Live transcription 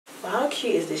But how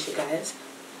cute is this, you guys?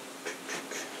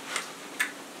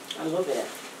 I love it.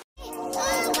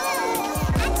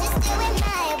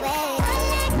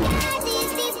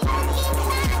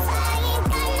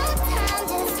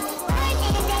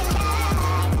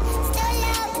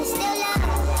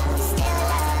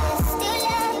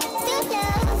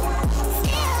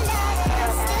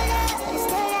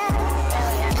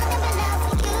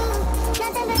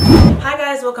 Hi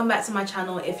guys, welcome back to my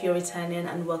channel if you're returning,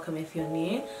 and welcome if you're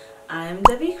new. I'm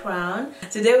Debbie Crown.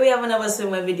 Today we have another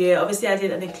swimwear video. Obviously I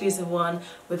did an inclusive one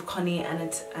with Connie and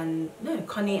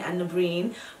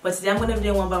Nabreen, but today I'm going to be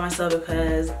doing one by myself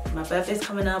because my birthday's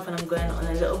coming up and I'm going on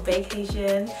a little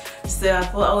vacation. So I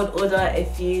thought I would order a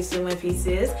few swimwear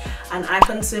pieces, and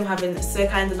Icon Swim have been so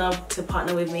kind enough to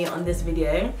partner with me on this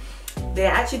video.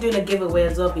 They're actually doing a giveaway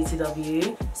as well,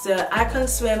 BTW. So Icon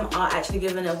Swim are actually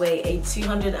giving away a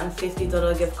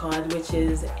 $250 gift card, which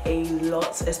is a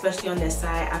lot, especially on their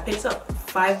site. I picked up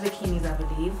 5 bikinis, I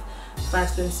believe, 5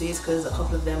 swimsuits, because a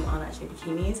couple of them aren't actually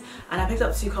bikinis, and I picked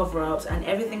up 2 cover-ups, and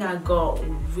everything I got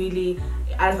really,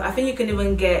 I think you can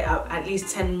even get at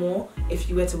least 10 more if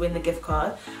you were to win the gift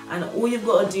card. And all you've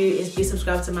got to do is be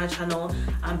subscribed to my channel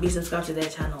and be subscribed to their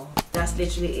channel. That's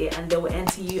literally it, and they will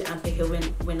enter you and pick a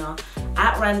winner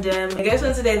at random. It goes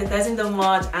on today, the 13th of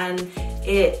March, and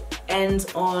it ends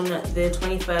on the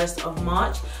 21st of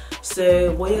March.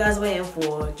 So what are you guys waiting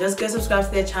for? Just go subscribe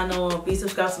to their channel, be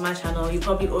subscribed to my channel. You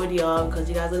probably already are because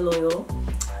you guys are loyal,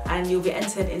 and you'll be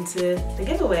entered into the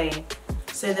giveaway.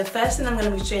 So the first thing I'm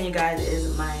going to be showing you guys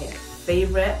is my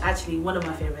favorite, actually one of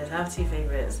my favorites. I have 2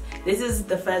 favorites. This is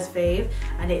the first fave,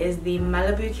 and it is the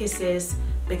Malibu Kisses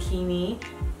bikini.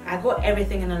 I got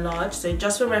everything in a large, so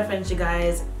just for reference, you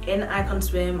guys, in Icon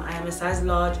Swim I am a size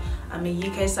large, I'm a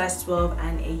UK size 12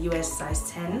 and a US size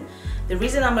 10. The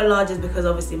reason I'm a large is because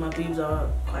obviously my boobs are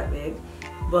quite big,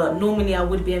 but normally I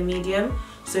would be a medium,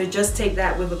 so just take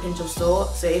that with a pinch of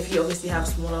salt. So if you obviously have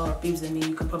smaller boobs than me,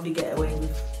 you can probably get away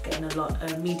with getting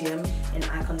a medium in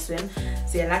Icon Swim.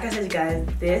 So yeah, like I said, you guys,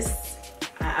 this,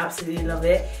 I absolutely love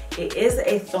it. It is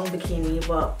a thong bikini,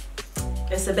 but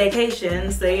it's a vacation,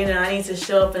 so you know I need to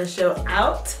show up and show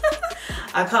out.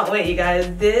 I can't wait, you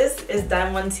guys. This is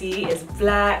diamond tea, it's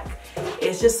black,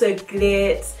 it's just so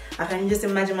glitz. I can just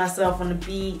imagine myself on the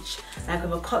beach, like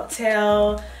with a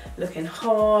cocktail, looking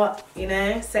hot, you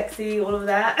know, sexy, all of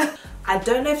that. I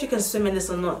don't know if you can swim in this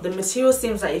or not. The material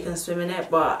seems like you can swim in it,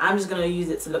 but I'm just gonna use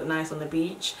it to look nice on the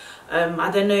beach. I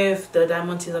don't know if the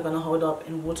diamond teas are gonna hold up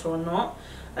in water or not.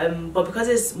 But because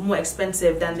it's more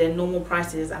expensive than their normal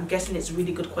prices, I'm guessing it's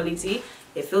really good quality.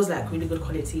 It feels like really good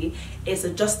quality. It's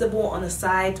adjustable on the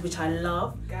side, which I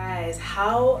love. Guys,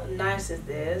 how nice is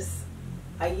this?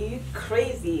 Are you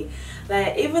crazy?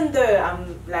 Like, even though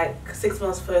I'm like 6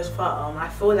 months postpartum, I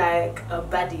feel like a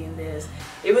baddie in this.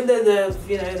 Even though the,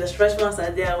 you know, the stretch marks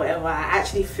are there or whatever, I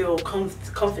actually feel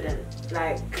confident.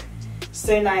 Like,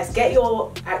 so nice. Get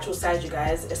your actual size, you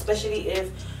guys, especially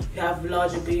if you have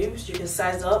larger boobs. You can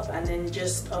size up and then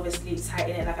just obviously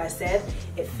tighten it. Like I said,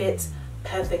 it fits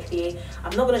perfectly.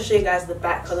 I'm not going to show you guys the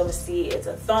back because obviously it's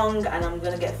a thong and I'm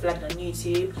going to get flagged on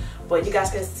YouTube, but you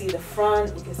guys can see the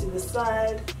front, you can see the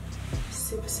side.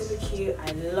 Super cute.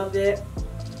 I love it,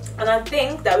 and I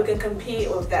think that we can compete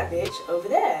with that bitch over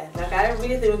there. Like, I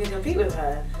really think we can compete with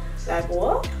her. Like,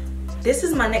 what? This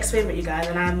is my next favorite, you guys,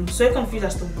 and I'm so confused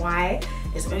as to why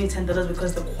it's only $10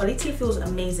 because the quality feels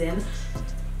amazing.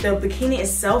 The bikini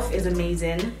itself is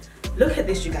amazing. Look at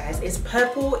this, you guys. It's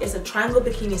purple. It's a triangle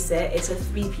bikini set. It's a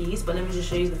 3-piece, but let me just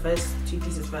show you the first 2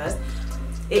 pieces first.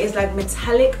 It is like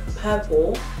metallic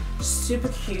purple, super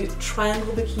cute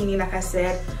triangle bikini. Like I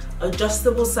said,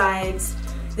 adjustable sides.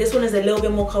 This one is a little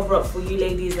bit more cover up for you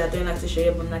ladies that don't like to show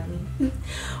your bum like me.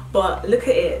 But look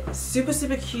at it, super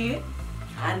cute.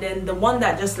 And then the one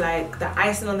that just like the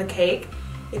icing on the cake,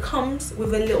 it comes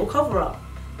with a little cover up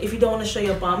if you don't want to show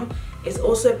your bum. It's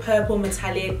also purple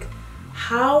metallic.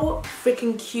 How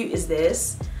freaking cute is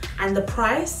this? And the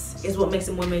price is what makes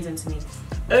it more amazing to me.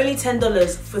 Only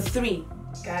 $10 for 3.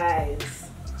 Guys,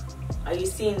 are you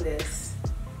seeing this?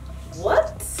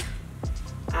 What?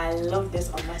 I love this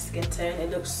on my skin tone.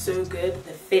 It looks so good.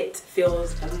 The fit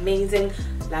feels amazing.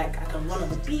 Like, I can run on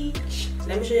the beach.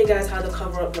 Let me show you guys how the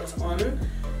cover up looks on.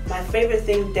 My favorite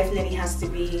thing definitely has to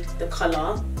be the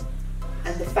color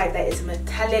and the fact that it's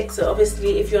metallic. So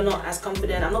obviously if you're not as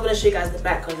confident, I'm not going to show you guys the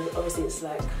back because obviously it's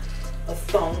like a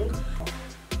thong.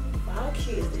 But how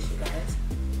cute is this, you guys?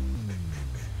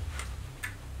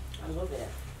 I love it.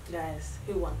 Guys,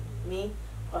 who won? Me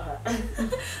or her?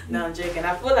 No, I'm joking.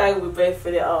 I feel like we both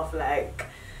put it off. Like,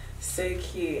 so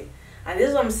cute. And this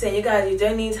is what I'm saying, you guys, you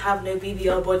don't need to have no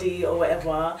BBL body or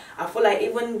whatever. I feel like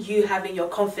even you having your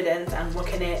confidence and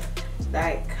rocking it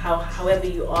like however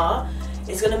you are,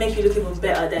 it's gonna make you look even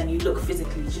better than you look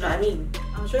physically. Do you know what I mean?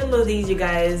 I'm showing all these, you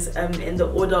guys, in the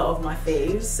order of my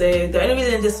faves. So the only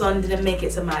reason this one didn't make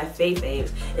it to my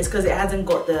faves is because it hasn't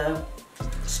got the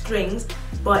strings,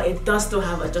 but it does still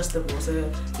have adjustable.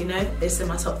 So you know, it's in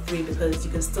my top 3 because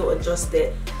you can still adjust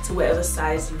it to whatever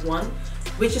size you want,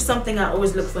 which is something I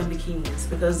always look for in bikinis,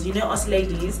 because you know, us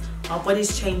ladies, our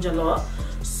bodies change a lot.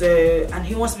 So, and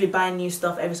who wants to be buying new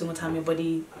stuff every single time your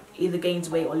body either gains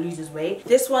weight or loses weight?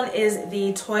 This one is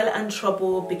the Toil and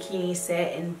Trouble bikini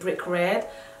set in brick red.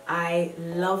 I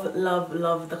love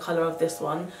the color of this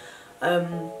one.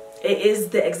 It is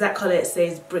the exact color it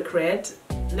says, brick red.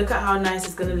 Look at how nice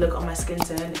it's gonna look on my skin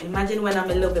tone. Imagine when I'm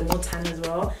a little bit more tan as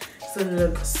well. It's gonna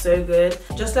look so good.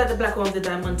 Just like the black one with the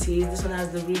diamond tees, this one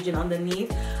has the region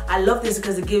underneath. I love this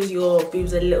because it gives your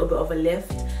boobs a little bit of a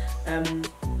lift,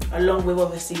 along with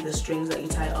obviously the strings that you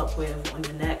tie it up with on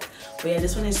your neck. But yeah,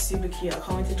 this one is super cute. I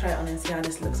can't wait to try it on and see how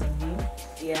this looks on me.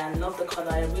 Yeah, I love the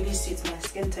color. It really suits my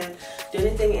skin tone. The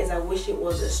only thing is I wish it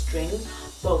was a string,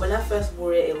 but when I first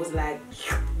wore it, it was like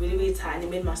really tight and it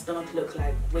made my stomach look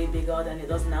like way bigger than it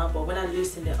does now. But when I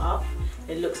loosened it up,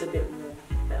 it looks a bit more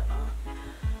better.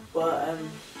 But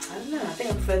I don't know, I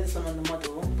think I prefer this one on the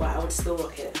model, but I would still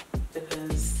rock it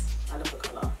because I love the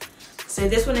color. So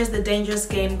this one is the Dangerous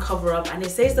Game cover up, and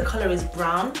it says the color is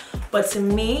brown, but to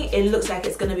me it looks like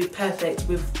it's going to be perfect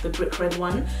with the brick red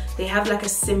one. They have like a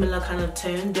similar kind of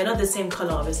tone. They're not the same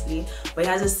color obviously, but it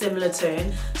has a similar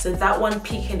tone. So that one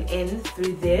peeking in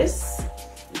through this,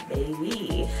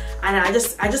 baby. And I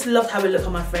just loved how it looked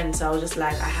on my friend, so I was just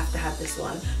like, I have to have this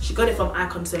one. She got it from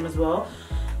Icon Swim as well.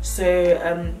 So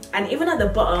and even at the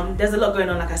bottom there's a lot going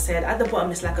on. Like I said, at the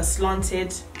bottom it's like a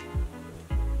slanted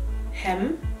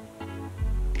hem,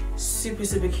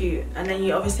 super cute. And then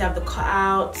you obviously have the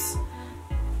cutouts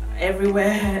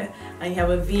everywhere, and you have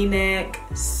a v-neck.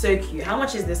 So cute. How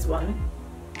much is this one?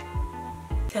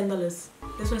 $10.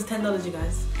 This one's $10, you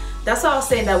guys. That's what I was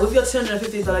saying, that with your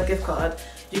 $250 gift card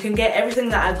you can get everything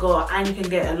that I got, and you can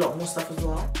get a lot more stuff as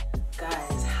well.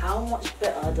 Guys, how much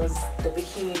better does the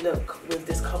bikini look with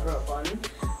this cover up on?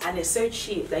 And it's so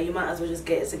cheap that you might as well just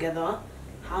get it together.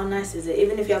 How nice is it?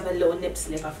 Even if you have a little nip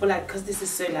slip, I feel like because this is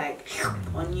so like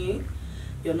on you,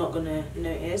 you're not gonna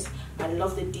notice. I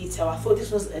love the detail. I thought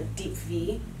this was a deep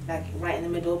V, like right in the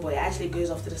middle, but it actually goes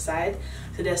off to the side.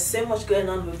 So there's so much going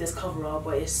on with this cover up,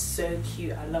 but it's so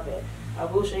cute. I love it. I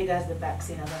will show you guys the back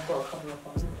scene as I've got a cover up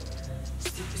on.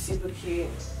 Super cute.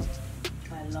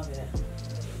 I love it.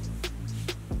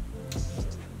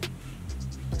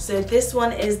 So this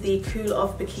one is the Cool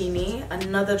Off bikini,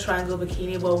 another triangle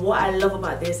bikini. But what I love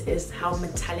about this is how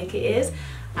metallic it is,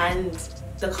 and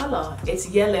the color. It's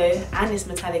yellow and it's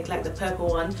metallic like the purple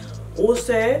one.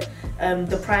 Also,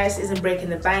 the price isn't breaking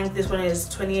the bank. This one is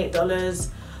 $28.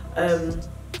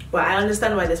 But I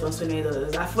understand why this one's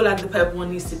 $28. I feel like the purple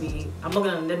one needs to be, let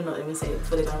me not even say it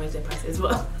before they can raise their prices.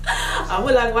 But I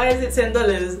feel like, why is it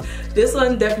 $10? This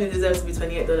one definitely deserves to be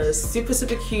 $28. Super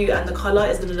cute, and the color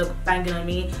is gonna look banging on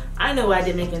me. I know why I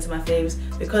didn't make it into my faves,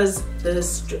 because it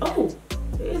is adjustable.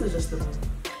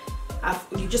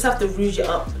 You just have to rouge it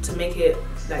up to make it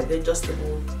like the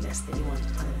adjustable-ness that you want.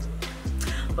 I don't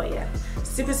know. But yeah,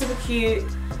 super cute.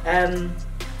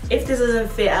 If this doesn't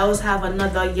fit, I also have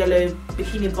another yellow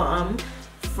bikini bottom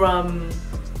from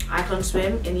Icon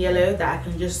Swim in yellow that I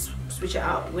can just switch it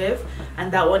out with,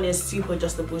 and that one is super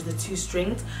adjustable. It's the 2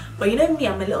 strings. But you know me,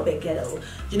 I'm a little bit ghetto.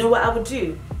 You know what I would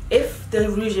do? If the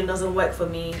rouging doesn't work for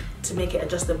me to make it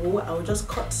adjustable, I will just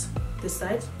cut this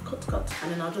side, cut,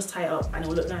 and then I'll just tie it up and it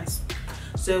will look nice.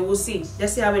 So we'll see.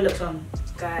 Let's see how it looks on.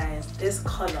 Guys, this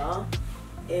color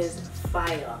is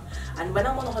fire, and when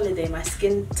I'm on a holiday my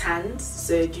skin tans,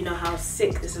 so do you know how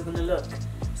sick this is gonna look?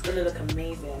 It's gonna look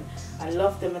amazing. I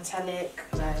love the metallic,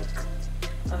 like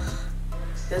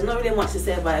there's not really much to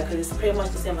say about it because it's pretty much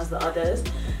the same as the others.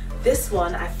 This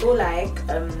one I feel like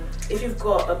if you've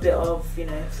got a bit of, you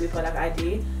know, fupa like I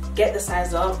do, get the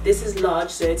size up. This is large,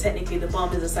 so technically the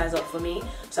bottom is a size up for me,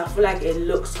 so I feel like it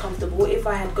looks comfortable. If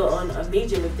I had got on a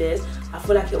medium with this, I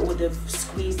feel like it would have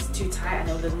squeezed too tight and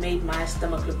it would have made my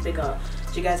stomach look bigger.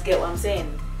 Do you guys get what I'm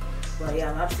saying? Well,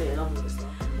 yeah, I'm absolutely in love with this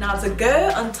one. Now, to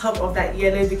go on top of that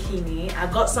yellow bikini,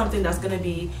 I got something that's going to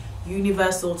be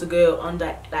universal to go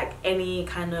under like any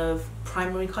kind of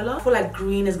primary color. I feel like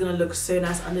green is gonna look so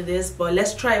nice under this, but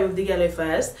let's try it with the yellow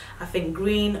first. I think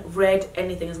green, red,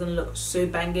 anything is gonna look so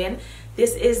banging.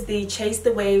 This is the Chase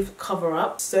the Wave cover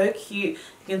up. So cute.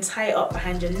 You can tie it up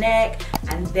behind your neck,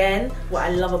 and then what I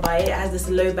love about it, it has this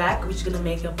low back which is gonna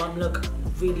make your bum look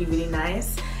really, really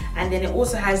nice. And then it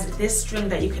also has this string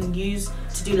that you can use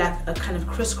to do like a kind of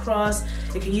crisscross.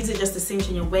 You can use it just to cinch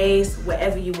in your waist,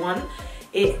 wherever you want.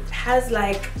 It has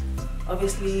like,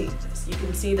 obviously you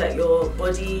can see that your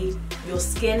body, your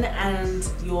skin and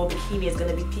your bikini is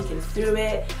going to be peeking through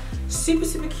it. Super,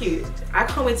 super cute. I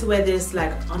can't wait to wear this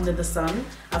like under the sun.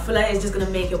 I feel like it's just going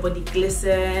to make your body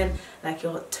glisten, like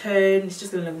your tone. It's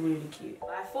just going to look really cute.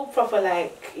 I feel proper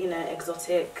like, you know,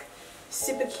 exotic.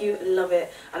 Super cute, love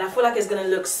it. And I feel like it's going to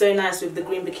look so nice with the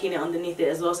green bikini underneath it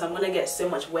as well. So I'm going to get so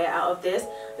much wear out of this.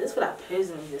 I just feel like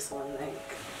posing with this one.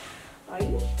 Like, are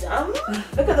you dumb?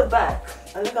 Look at the back.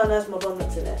 And look how nice my bum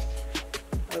looks in it.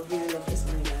 I really love this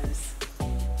one, you guys.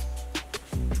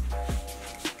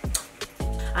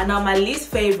 And now my least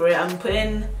favorite, I'm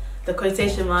putting the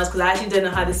quotation marks because I actually don't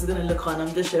know how this is going to look on.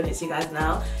 I'm just showing it to you guys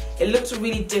now. It looks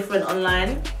really different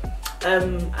online.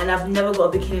 And I've never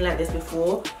got a bikini like this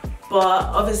before. But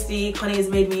obviously Connie has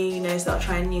made me, you know, start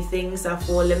trying new things. So I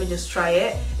thought, let me just try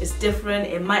it. It's different.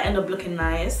 It might end up looking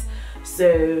nice.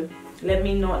 So let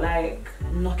me not like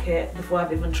knock it before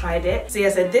I've even tried it. So yeah,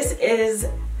 so this is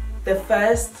the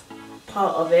first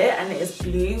part of it, and it is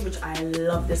blue, which I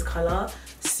love this color.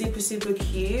 Super, super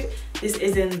cute. This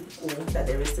is in all that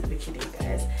there is to the bikini,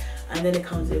 guys. And then it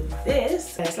comes with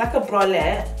this. It's like a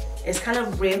bralette. It's kind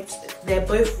of ribbed. They're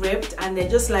both ribbed, and they're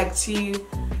just like two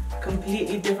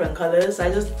completely different colors.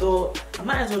 I just thought I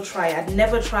might as well try it. I'd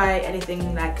never try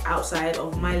anything like outside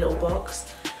of my little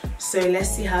box. So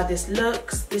let's see how this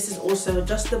looks. This is also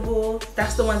adjustable.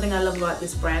 That's the one thing I love about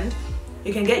this brand.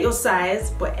 You can get your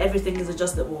size, but everything is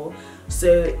adjustable.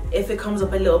 So if it comes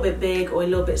up a little bit big or a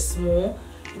little bit small,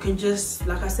 you can just,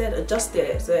 like I said, adjust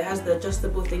it. So it has the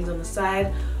adjustable things on the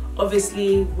side.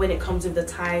 Obviously, when it comes with the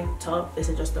tie top, it's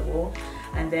adjustable.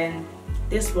 And then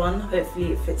this one,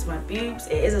 hopefully it fits my boobs.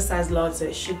 It is a size large, so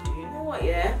it should do. You know what,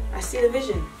 yeah? I see the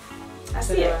vision. I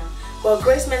see it. Well,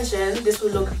 Grace mentioned this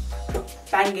will look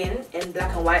banging in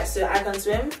black and white, so I can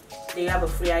swim. There you have a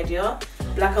free idea.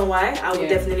 Black and white, I would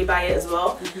definitely buy it as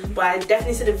well. But I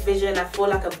definitely see the vision. I feel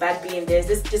like a bad bee in this.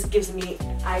 This just gives me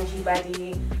IG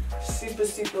baddie, super,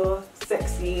 super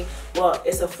sexy. Well,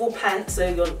 it's a full pant, so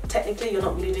you're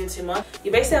not really doing too much.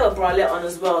 You basically have a bralette on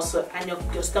as well, so and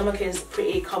your stomach is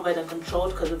pretty covered and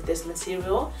controlled because of this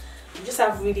material. You just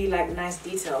have really like nice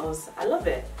details. I love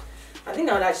it. I think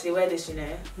I would actually wear this, you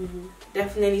know.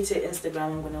 Definitely to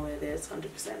Instagram, I'm gonna wear this 100%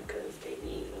 because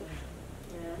baby.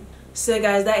 So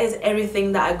guys, that is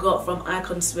everything that I got from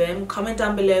Icon Swim. Comment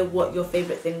down below what your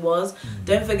favorite thing was.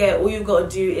 Don't forget, all you've got to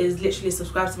do is literally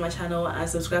subscribe to my channel and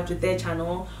subscribe to their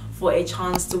channel for a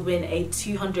chance to win a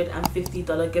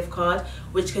 $250 gift card,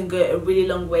 which can go a really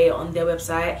long way on their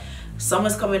website.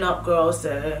 Summer's coming up, girls,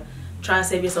 so try and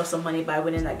save yourself some money by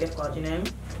winning that gift card, you know.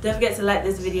 Don't forget to like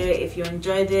this video if you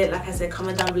enjoyed it. Like I said,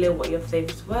 comment down below what your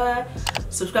favorites were.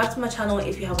 Subscribe to my channel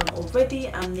if you haven't already.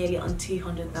 I'm nearly on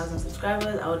 200,000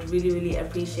 subscribers. I would really, really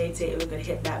appreciate it if we're going to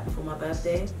hit that before my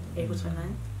birthday, April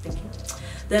 29th. Thank you.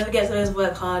 Don't forget to always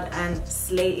work hard and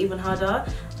slay even harder.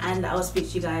 And I will speak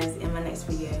to you guys in my next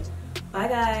video. Bye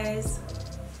guys.